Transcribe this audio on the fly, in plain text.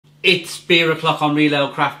It's beer o'clock on Real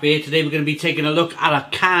Ale Craft Beer. Today we're going to be taking a look at a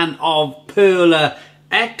can of Perla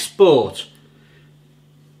Export.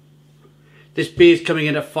 This beer is coming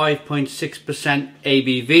in at 5.6%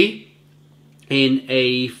 ABV in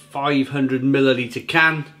a 500 milliliter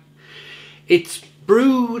can. It's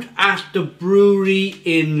brewed at the brewery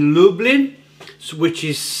in Lublin, which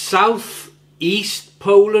is southeast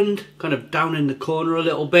Poland, kind of down in the corner a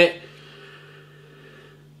little bit.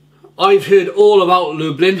 I've heard all about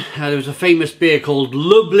Lublin. There was a famous beer called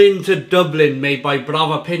Lublin to Dublin made by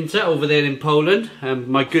Brava Pinta over there in Poland.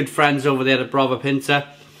 My good friends over there at Brava Pinta.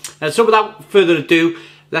 So without further ado,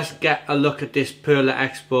 let's get a look at this Perla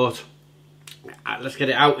Export. Let's get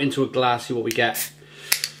it out into a glass, see what we get.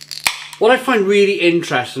 What I find really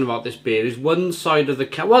interesting about this beer is one side of the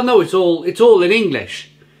can. Well, no, it's all in English.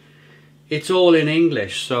 It's all in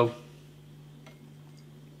English, so.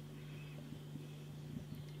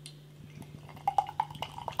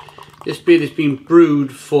 This beer has been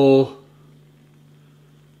brewed for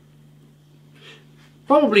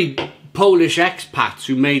probably Polish expats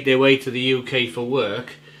who made their way to the UK for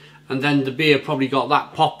work, and then the beer probably got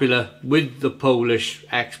that popular with the Polish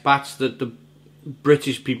expats that the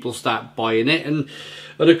British people start buying it, and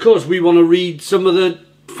of course we want to read some of the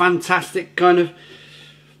fantastic kind of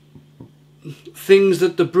things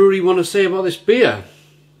that the brewery want to say about this beer.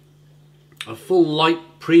 A full light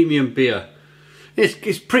premium beer.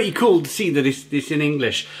 It's pretty cool to see that it's in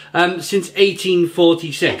English. Since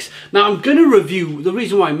 1846. Now I'm going to review, the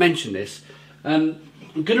reason why I mention this, I'm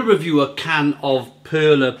going to review a can of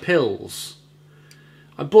Perla Pils.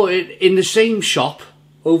 I bought it in the same shop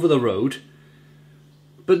over the road,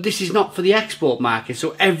 but this is not for the export market,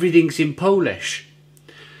 so everything's in Polish.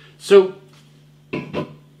 So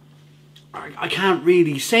I can't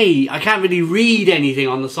really say, I can't really read anything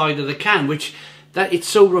on the side of the can, which that it's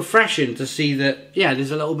so refreshing to see that, yeah,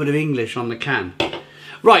 there's a little bit of English on the can.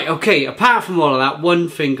 Right, okay, apart from all of that, one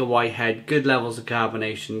finger white head, good levels of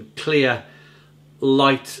carbonation, clear,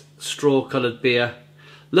 light, straw-coloured beer,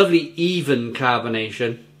 lovely even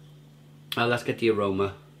carbonation. Let's get the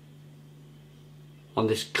aroma on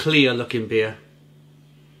this clear-looking beer.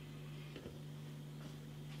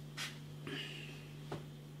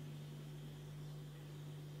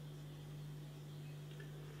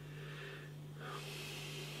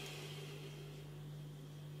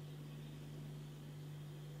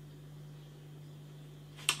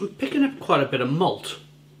 I'm picking up quite a bit of malt.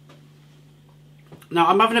 Now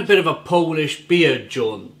I'm having a bit of a Polish beer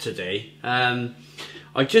jaunt today.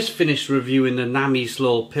 I just finished reviewing the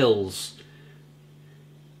Namysłów Pils,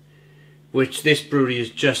 which this brewery is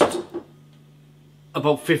just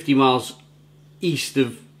about 50 miles east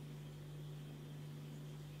of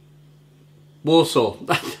Warsaw.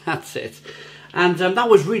 That's it. And that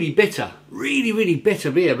was really bitter, really bitter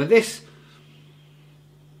beer. But this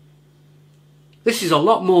is a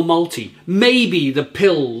lot more malty. Maybe the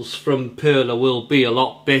Pils from Perla will be a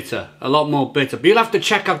lot bitter, a lot more bitter. But you'll have to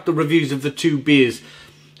check out the reviews of the two beers.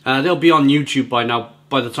 They'll be on YouTube by now,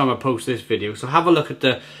 by the time I post this video. So have a look at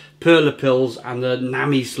the Perla Pils and the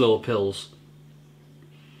Namysłów Pils.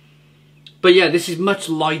 But yeah, this is much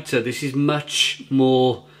lighter. This is much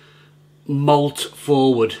more malt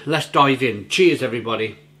forward. Let's dive in. Cheers,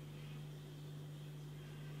 everybody.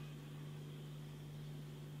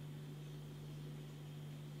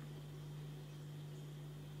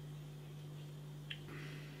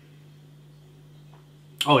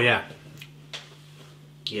 Oh yeah,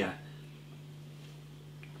 yeah.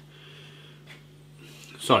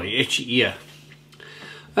 Sorry, itchy ear.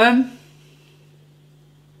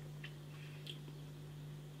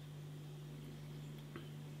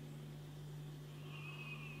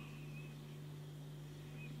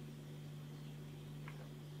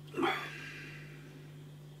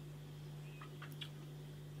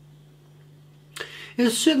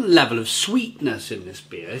 There's a certain level of sweetness in this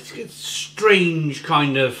beer. It's strange,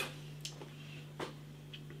 kind of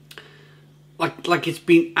like it's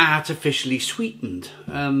been artificially sweetened.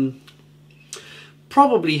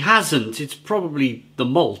 Probably hasn't. It's probably the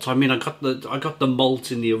malt. I mean, I got the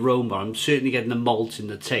malt in the aroma. I'm certainly getting the malt in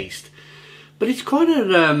the taste, but it's quite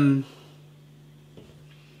a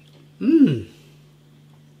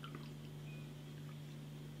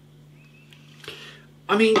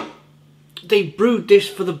I mean, they brewed this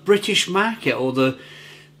for the British market, or the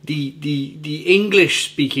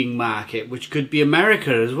English speaking market, which could be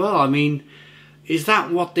America as well. I mean, is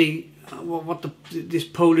that what this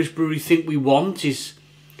Polish brewery think we want? Is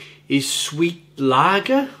sweet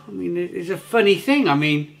lager? I mean, it's a funny thing. I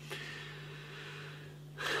mean,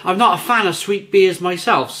 I'm not a fan of sweet beers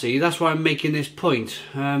myself, see, that's why I'm making this point.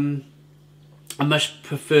 I much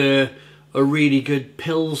prefer a really good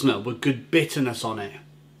Pilsner with good bitterness on it.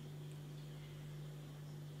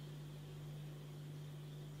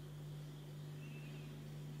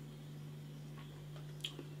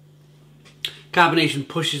 Carbonation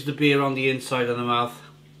pushes the beer on the inside of the mouth.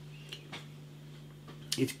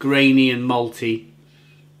 It's grainy and malty.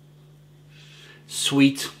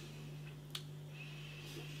 Sweet.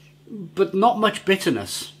 But not much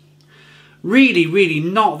bitterness. Really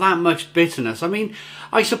not that much bitterness. I mean,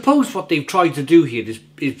 I suppose what they've tried to do here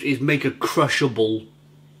is make a crushable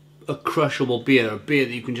beer. A beer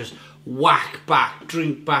that you can just whack back,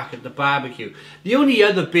 drink back at the barbecue. The only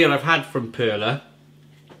other beer I've had from Perla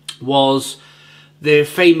was their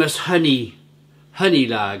famous honey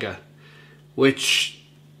lager, which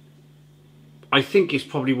I think is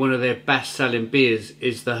probably one of their best selling beers,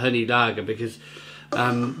 is the honey lager, because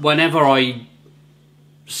whenever I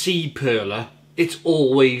see Perla, it's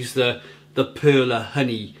always the Perla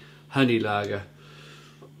honey lager.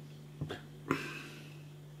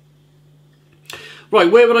 Right,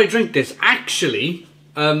 where would I drink this? Actually,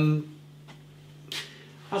 as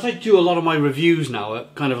I do a lot of my reviews now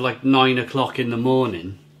at kind of like 9 o'clock in the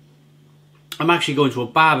morning, I'm actually going to a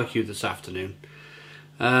barbecue this afternoon.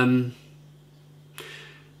 And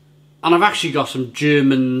I've actually got some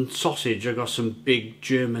German sausage. I've got some big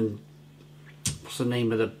German, what's the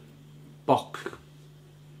name of the bock?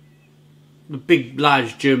 The big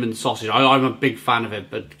large German sausage. I'm a big fan of it,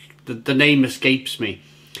 but the name escapes me.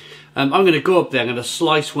 I'm going to go up there, I'm going to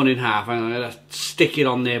slice one in half, and I'm going to stick it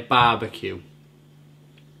on their barbecue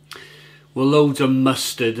with loads of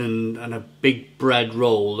mustard and a big bread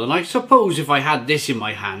roll. And I suppose if I had this in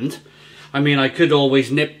my hand, I mean, I could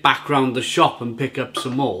always nip back round the shop and pick up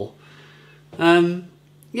some more.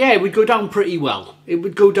 Yeah, it would go down pretty well. It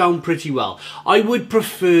would go down pretty well. I would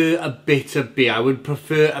prefer a bitter beer. I would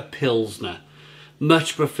prefer a Pilsner.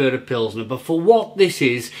 Much prefer a Pilsner. But for what this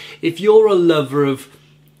is, if you're a lover of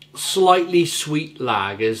slightly sweet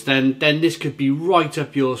lagers, then this could be right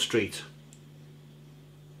up your street.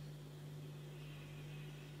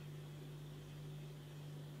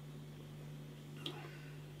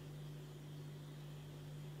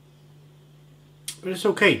 But it's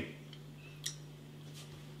okay.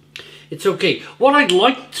 It's okay. What I'd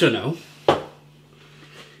like to know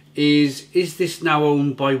is this now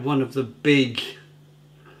owned by one of the big...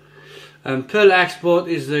 Perla Export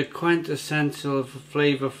is the quintessential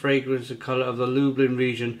flavour, fragrance and colour of the Lublin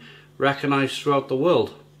region, recognised throughout the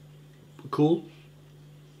world. Cool.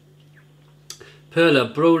 Perla,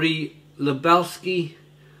 Brewery Lubelski,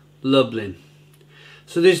 Lublin.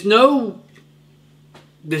 So there's no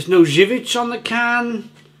Żywiec on the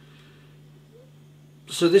can.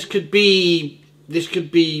 So this could be,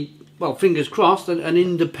 well, fingers crossed, an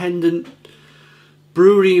independent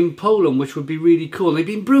brewery in Poland, which would be really cool. They've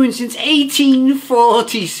been brewing since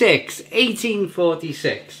 1846.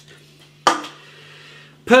 1846.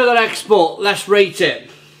 Perla Export, let's rate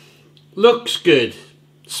it. Looks good.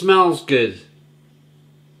 Smells good.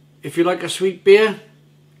 If you like a sweet beer,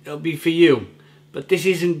 it'll be for you. But this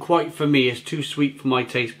isn't quite for me. It's too sweet for my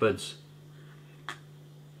taste buds.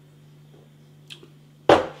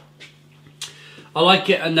 I like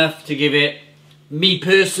it enough to give it, me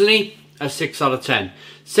personally, a 6 out of 10.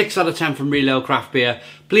 6 out of 10 from Real Ale Craft Beer.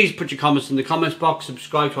 Please put your comments in the comments box.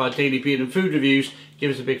 Subscribe to our daily beer and food reviews.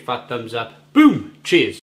 Give us a big fat thumbs up. Boom! Cheers.